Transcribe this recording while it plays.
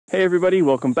Hey everybody,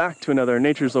 welcome back to another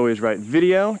Nature's Always Right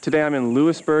video. Today I'm in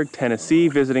Lewisburg, Tennessee,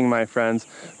 visiting my friends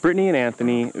Brittany and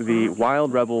Anthony, the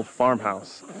Wild Rebel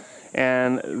Farmhouse.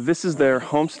 And this is their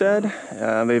homestead.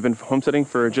 They've been homesteading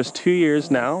for just 2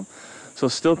 years now, so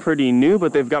still pretty new,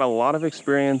 but they've got a lot of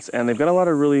experience and they've got a lot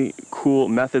of really cool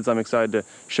methods I'm excited to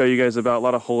show you guys about. A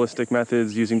lot of holistic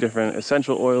methods using different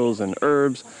essential oils and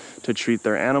herbs to treat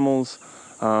their animals.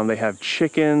 They have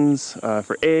chickens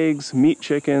for eggs, meat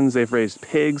chickens, they've raised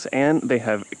pigs, and they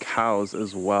have cows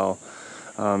as well.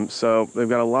 So they've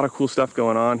got a lot of cool stuff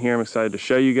going on here. I'm excited to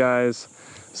show you guys.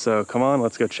 So come on,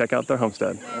 let's go check out their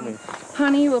homestead.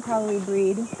 Honey will probably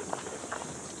breed.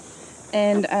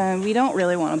 And we don't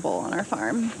really want a bull on our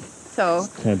farm. So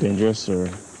It's kind of dangerous, or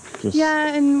just...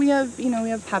 Yeah, and we have, we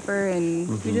have Pepper,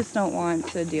 and we just don't want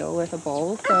to deal with a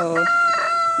bull. So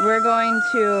we're going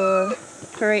to...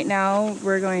 For right now,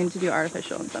 we're going to do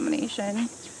artificial insemination.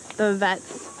 The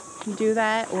vets do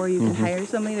that, or you can hire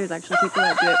somebody. There's actually people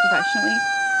that do it professionally.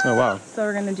 Oh, wow. So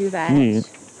we're going to do that. Neat.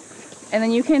 And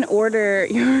then you can order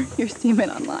your semen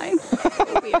online. It's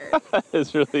so weird. That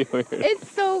is really weird.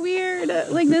 It's so weird.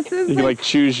 Like, this is You can like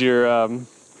choose your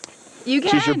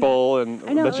choose your bull and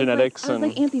I know, the genetics. I was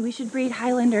like, Anthony, we should breed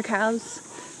Highlander cows.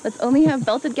 Let's only have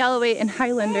belted Galloway and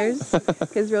Highlanders,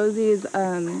 because Rosie's,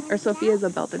 or Sophia's a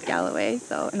belted Galloway,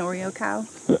 so an Oreo cow.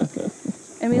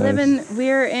 And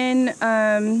we're in,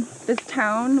 this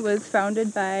town was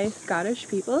founded by Scottish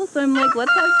people, so I'm like,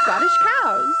 let's have Scottish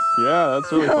cows. Yeah,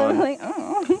 that's really fun. I'm like,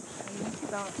 oh.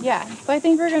 Yeah, so I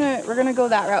think we're gonna go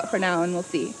that route for now, and we'll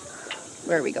see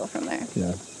where we go from there.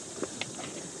 Yeah.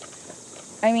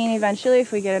 I mean, eventually,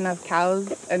 if we get enough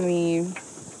cows and we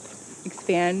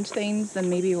expand things, then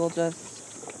maybe we'll just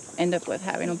end up with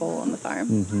having a bull on the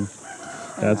farm.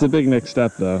 Yeah, it's a big next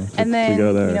step though, to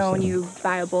go there. When you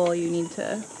buy a bull, you need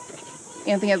to,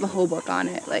 Anthony has a whole book on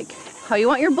it, like how you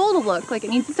want your bull to look, like it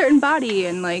needs a certain body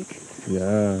and like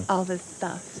all this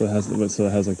stuff. So it has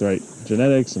like the right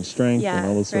genetics and strength and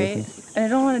all those sort of things. And I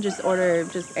don't want to just order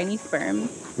just any sperm.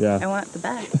 Yeah. I want the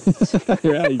best.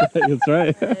 Yeah, that's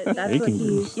right. That's bacon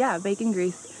grease. Yeah, bacon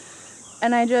grease.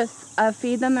 And I just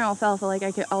feed them their alfalfa, like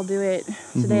I'll do it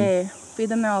today. Feed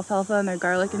them their alfalfa and their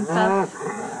garlic and stuff.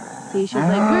 See, she's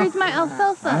like, where's my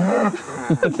alfalfa?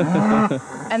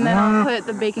 And then I'll put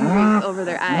the bacon grease over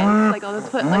their eyes. Like I'll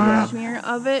just put like a smear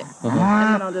of it, and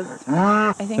then I'll just,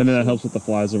 I think. And then that helps with the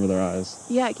flies over their eyes.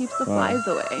 Yeah, it keeps the flies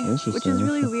away. Which is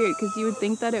really weird, because you would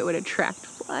think that it would attract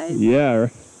flies. Yeah.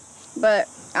 But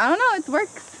I don't know, it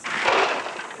works.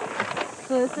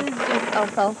 So this is just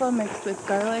alfalfa mixed with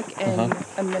garlic and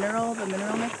the mineral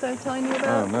mix I was telling you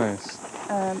about. Oh, nice.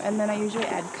 And then I usually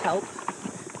add kelp,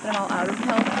 but I'm all out of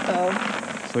kelp,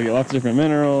 so you get lots of different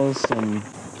minerals and...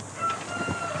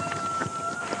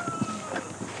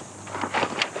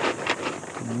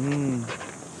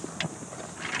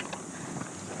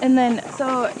 And then,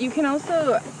 so you can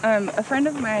also, a friend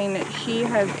of mine, she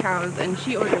has cows and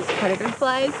she orders predator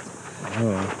flies.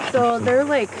 Oh. So they're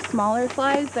like smaller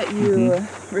flies that you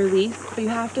release, but you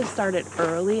have to start it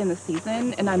early in the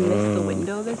season, and I missed the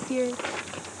window this year.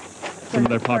 Some of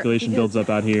their population builds up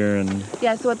out here, and...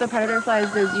 Yeah, so what the predator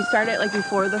flies is, you start it like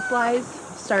before the flies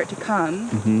start to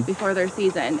come, before their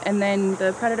season, and then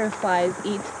the predator flies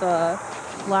eat the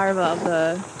larva of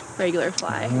the regular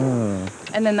fly.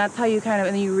 And then that's how you and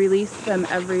then you release them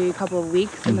every couple of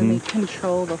weeks, and then they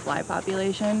control the fly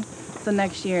population. So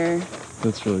next year,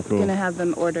 that's really cool. Gonna have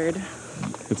them ordered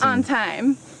on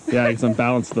time. Yeah, get some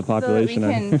balance to the population. So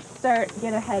that we can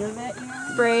get ahead of it.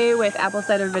 Spray with apple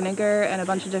cider vinegar and a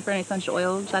bunch of different essential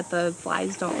oils that the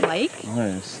flies don't like.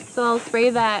 Nice. So I'll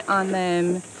spray that on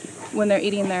them when they're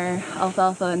eating their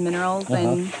alfalfa and minerals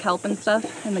and kelp and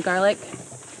stuff and the garlic.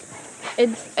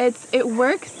 It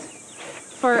works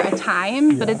for a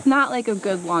time, but it's not like a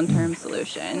good long-term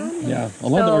solution. Yeah, a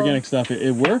lot of the organic stuff,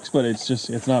 it works, but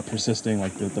it's not persisting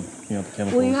like the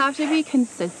chemicals. Well, you have to be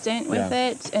consistent with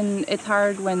it, and it's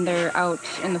hard when they're out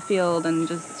in the field and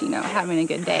just, having a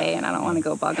good day, and I don't want to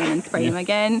go bug them and spray them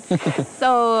again.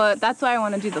 So that's why I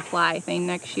want to do the fly thing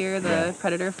next year, the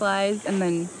predator flies, and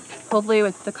then hopefully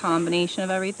with the combination of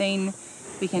everything,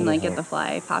 we can get the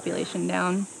fly population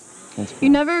down. Cool.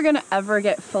 You're never gonna ever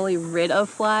get fully rid of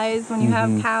flies when you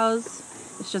have cows.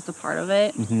 It's just a part of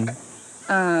it.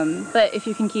 But if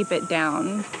you can keep it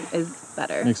down, is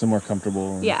better. Makes them more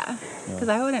comfortable. Yeah, because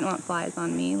I wouldn't want flies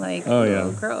on me. Like,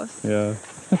 gross. Yeah.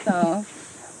 So,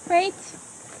 right?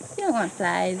 You don't want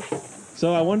flies.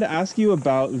 So I wanted to ask you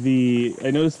about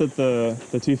I noticed that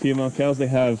the two female cows, they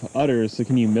have udders. So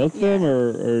can you milk them,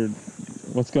 or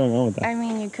what's going on with that? I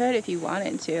mean, you could if you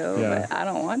wanted to, but I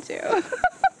don't want to.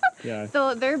 Yeah.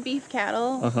 So they're beef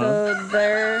cattle, so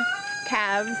they're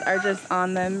calves are just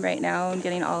on them right now and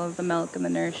getting all of the milk and the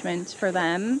nourishment for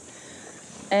them.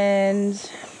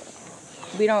 And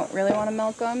we don't really want to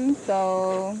milk them,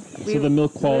 so the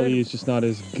milk quality is just not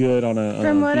as good on a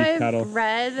from what beef I've cattle.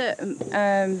 read,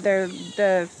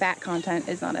 the fat content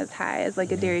is not as high as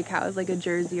like a dairy cow, is like a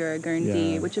Jersey or a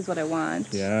Guernsey, which is what I want.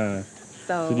 Yeah.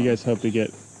 So do you guys hope to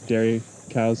get dairy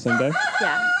cows someday?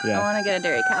 Yeah. I want to get a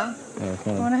dairy cow. Oh,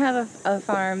 fun. I want to have a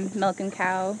farm milking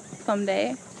cow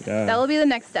someday. Yeah. That will be the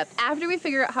next step after we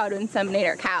figure out how to inseminate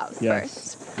our cows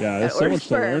first. Yeah, there's so much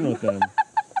to learn with them.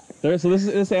 So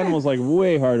this animal's like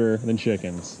way harder than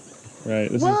chickens,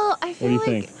 right? I feel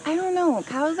I don't know.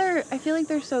 Cows are, I feel like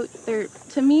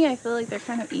to me, I feel like they're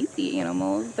kind of easy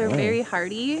animals. They're very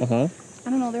hardy. I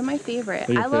don't know, they're my favorite.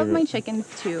 I love my chickens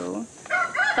too.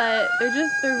 But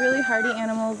they're really hardy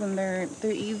animals, and they're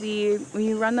easy. When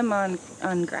you run them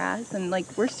on grass, and like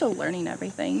we're still learning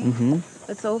everything.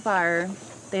 But so far,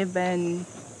 they've been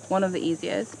one of the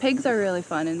easiest. Pigs are really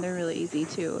fun, and they're really easy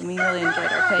too. And we really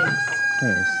enjoyed our pigs.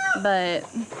 Nice. But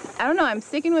I don't know. I'm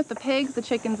sticking with the pigs, the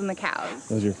chickens, and the cows.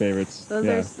 Those are your favorites. Those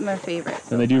are my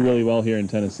favorites. And they do really well here in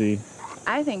Tennessee.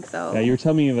 I think so. Yeah, you were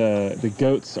telling me the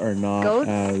goats are not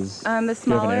as the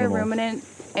smaller ruminant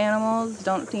animals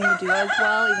don't seem to do as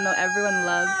well, even though everyone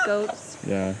loves goats.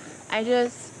 Yeah.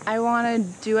 I want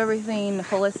to do everything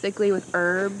holistically with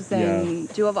herbs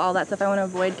and do all that stuff. I want to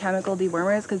avoid chemical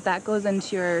dewormers because that goes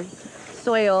into your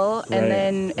soil and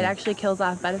then it actually kills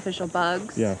off beneficial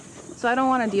bugs. Yeah. So I don't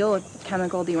want to deal with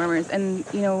chemical dewormers. And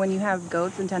you know, when you have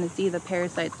goats in Tennessee, the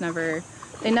parasites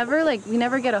we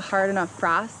never get a hard enough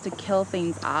frost to kill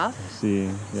things off. I see.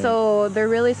 Yeah. So they're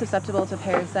really susceptible to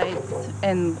parasites.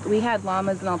 And we had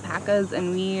llamas and alpacas,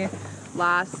 and we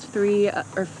lost three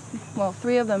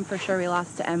of them for sure we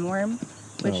lost to M-worm,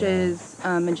 which is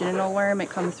a genital worm. It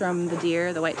comes from the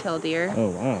deer, the white-tailed deer. Oh,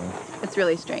 wow. It's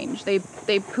really strange. They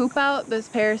poop out this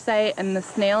parasite, and the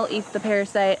snail eats the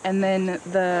parasite, and then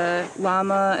the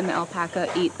llama and the alpaca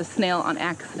eat the snail on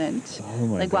accident. Oh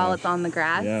my gosh. While it's on the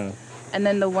grass. Yeah. And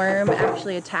then the worm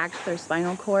actually attacks their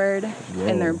spinal cord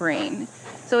and their brain.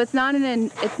 So it's not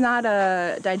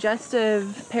a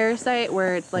digestive parasite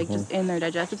where it's like just in their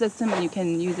digestive system and you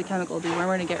can use a chemical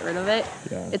dewormer to get rid of it.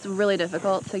 Yeah. It's really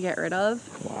difficult to get rid of.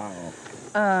 Wow.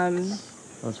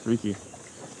 That's freaky.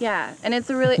 Yeah, and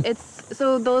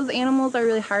so those animals are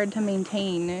really hard to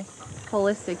maintain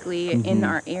holistically in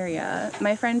our area.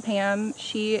 My friend Pam,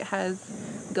 she has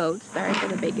goats. Sorry for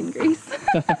the bacon grease.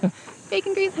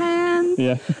 Bacon grease hands.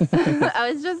 Yeah. I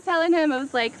was just telling him, I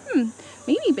was like,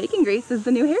 maybe bacon grease is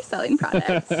the new hairstyling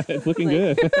product. It's looking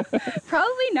good.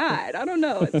 Probably not. I don't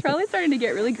know. It's probably starting to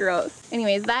get really gross.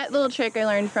 Anyways, that little trick I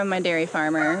learned from my dairy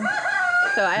farmer.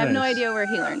 So I have no idea where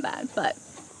he learned that, but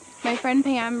my friend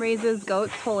Pam raises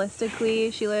goats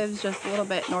holistically. She lives just a little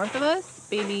bit north of us,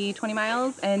 maybe 20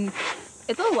 miles, and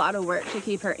it's a lot of work to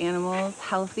keep her animals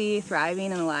healthy,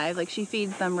 thriving, and alive. Like, she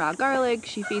feeds them raw garlic.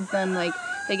 She feeds them, like,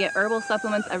 they get herbal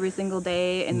supplements every single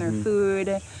day in their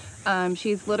food.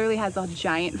 She's literally has a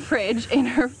giant fridge in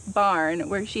her barn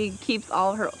where she keeps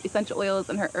all her essential oils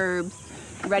and her herbs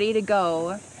ready to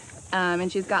go.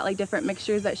 And she's got, like, different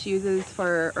mixtures that she uses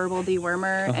for herbal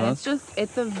dewormer. And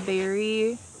it's a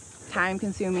very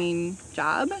time-consuming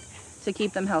job to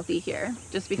keep them healthy here,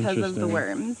 just because of the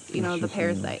worms, you know, the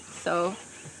parasites. So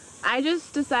I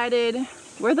just decided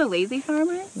we're the lazy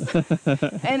farmers,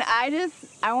 and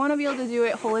I want to be able to do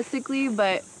it holistically,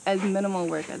 but as minimal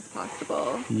work as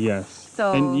possible. Yes.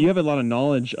 So, and you have a lot of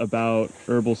knowledge about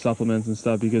herbal supplements and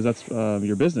stuff because that's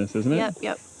your business, isn't it?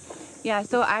 Yep. Yeah,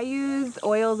 so I use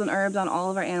oils and herbs on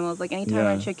all of our animals. Like, anytime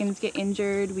our chickens get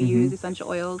injured, we use essential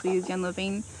oils. We use Young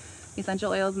Living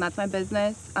essential oils, and that's my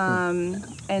business.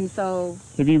 And so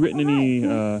have you written any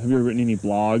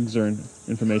blogs or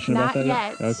information about that?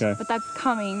 Not yet. Okay. But that's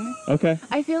coming. Okay.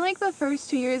 I feel like the first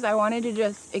 2 years I wanted to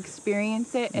just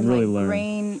experience it and really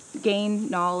like gain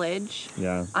knowledge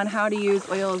on how to use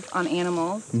oils on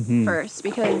animals first,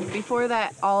 because before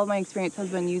that all of my experience has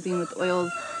been using with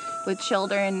oils with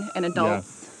children and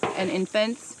adults and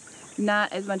infants,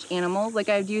 not as much animals. Like,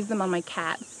 I've used them on my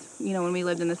cats, you know, when we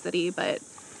lived in the city, but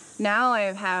now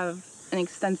I have an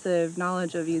extensive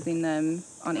knowledge of using them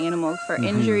on animals for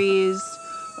injuries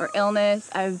or illness.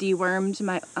 I've dewormed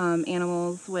my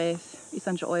animals with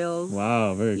essential oils.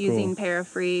 Wow, very cool. Using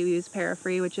Parafree. We use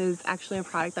Parafree, which is actually a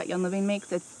product that Young Living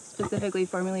makes. It's specifically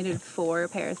formulated for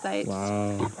parasites.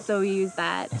 Wow. So we use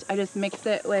that. I just mix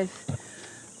it with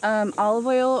olive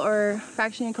oil or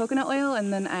fractionated coconut oil,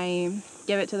 and then I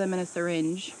give it to them in a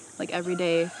syringe, like every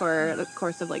day for the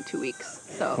course of like 2 weeks.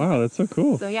 So wow, that's so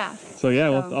cool. So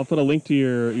well, I'll put a link to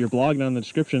your blog down in the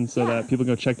description so that people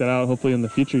can go check that out. Hopefully in the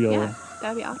future you'll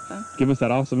That'd be awesome. Give us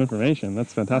that awesome information.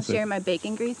 That's fantastic. I'll share my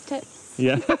bacon grease tips.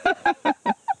 Yeah.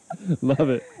 Love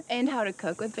it. And how to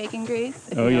cook with bacon grease.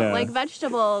 If Oh, you yeah. don't like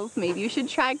vegetables, maybe you should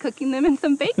try cooking them in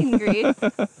some bacon grease.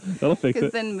 That'll fix Because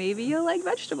it. then maybe you'll like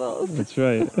vegetables. That's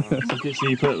right. So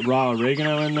you put raw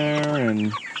oregano in there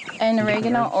and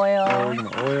oregano oil.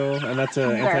 Oregano oil, and that's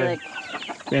Garlic.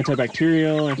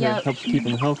 antibacterial, and Yep. it helps keep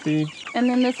them healthy. And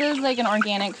then this is like an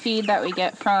organic feed that we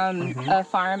get from a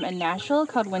farm in Nashville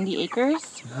called Windy Acres.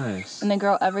 Nice. And they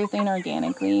grow everything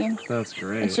organically. That's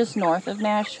great. It's just north of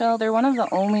Nashville. They're one of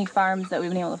the only farms that we've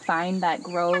been able to find that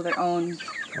grow their own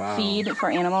feed for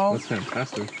animals. That's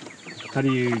fantastic. How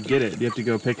do you get it? Do you have to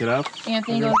go pick it up?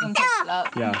 Anthony goes and picks it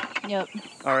up. Yeah. Yep.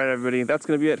 All right, everybody. That's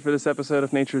going to be it for this episode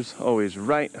of Nature's Always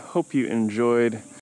Right. Hope you enjoyed.